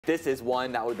This is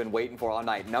one that we've been waiting for all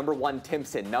night. Number 1,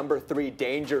 Timpson. Number 3,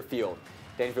 Daingerfield.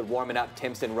 Daingerfield warming up,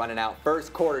 Timpson running out.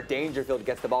 First quarter, Daingerfield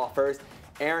gets the ball first.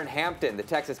 Aaron Hampton, the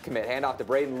Texas commit, handoff to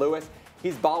Braden Lewis.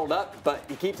 He's bottled up, but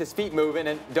he keeps his feet moving,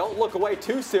 and don't look away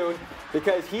too soon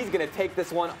because he's going to take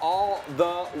this one all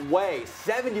the way.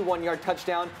 71-yard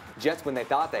touchdown just when they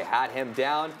thought they had him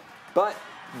down, but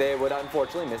they would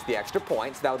unfortunately miss the extra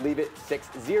point, so that would leave it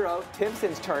 6-0.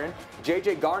 Timpson's turn.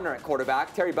 J.J. Gardner at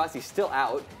quarterback. Terry Bussey's still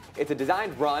out. It's a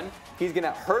designed run. He's going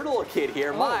to hurdle a kid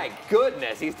here. My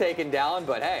goodness, he's taken down,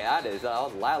 but hey, that is,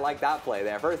 I like that play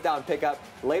there. First down pickup.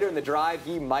 Later in the drive,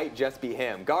 he might just be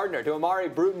him. Gardner to Amari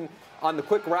Bruton on the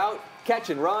quick route.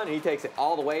 Catch and run, and he takes it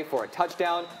all the way for a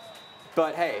touchdown.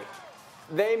 But hey,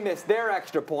 they missed their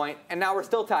extra point, and now we're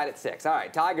still tied at 6. All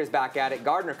right, Tigers back at it.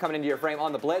 Gardner coming into your frame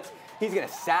on the blitz. He's going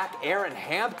to sack Aaron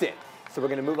Hampton. So we're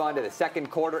going to move on to the second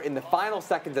quarter. In the final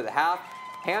seconds of the half,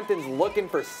 Hampton's looking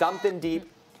for something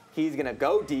deep. He's going to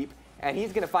go deep, and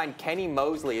he's going to find Kenny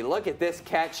Mosley. Look at this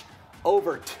catch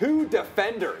over 2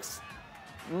 defenders.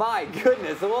 My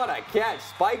goodness, what a catch.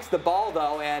 Spikes the ball,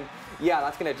 though, and yeah,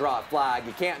 that's going to draw a flag.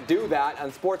 You can't do that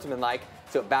unsportsmanlike.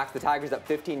 So it backs the Tigers up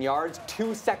 15 yards.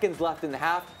 2 seconds left in the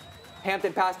half.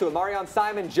 Hampton pass to Amarion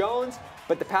Simon Jones,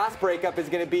 but the pass breakup is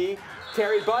going to be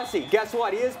Terry Bussey. Guess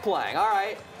what? He is playing. All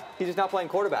right. He's just not playing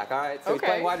quarterback. All right. So he's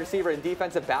playing wide receiver and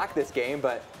defensive back this game,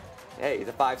 but hey, he's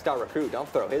a 5-star recruit. Don't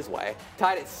throw his way.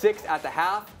 Tied at 6 at the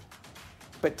half,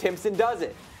 but Timpson does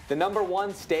it. The number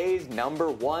 1 stays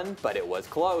number 1, but it was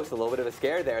close. A little bit of a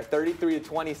scare there.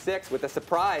 33-26 with a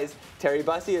surprise Terry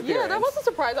Bussey appearance. Yeah, that was a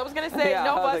surprise. I was going to say,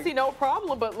 no Bussey, no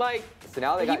problem, but like. So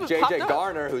now they got J.J.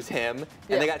 Garner, who's him,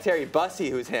 and they got Terry Bussey,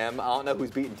 who's him. I don't know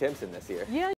who's beating Timpson this year. Yeah.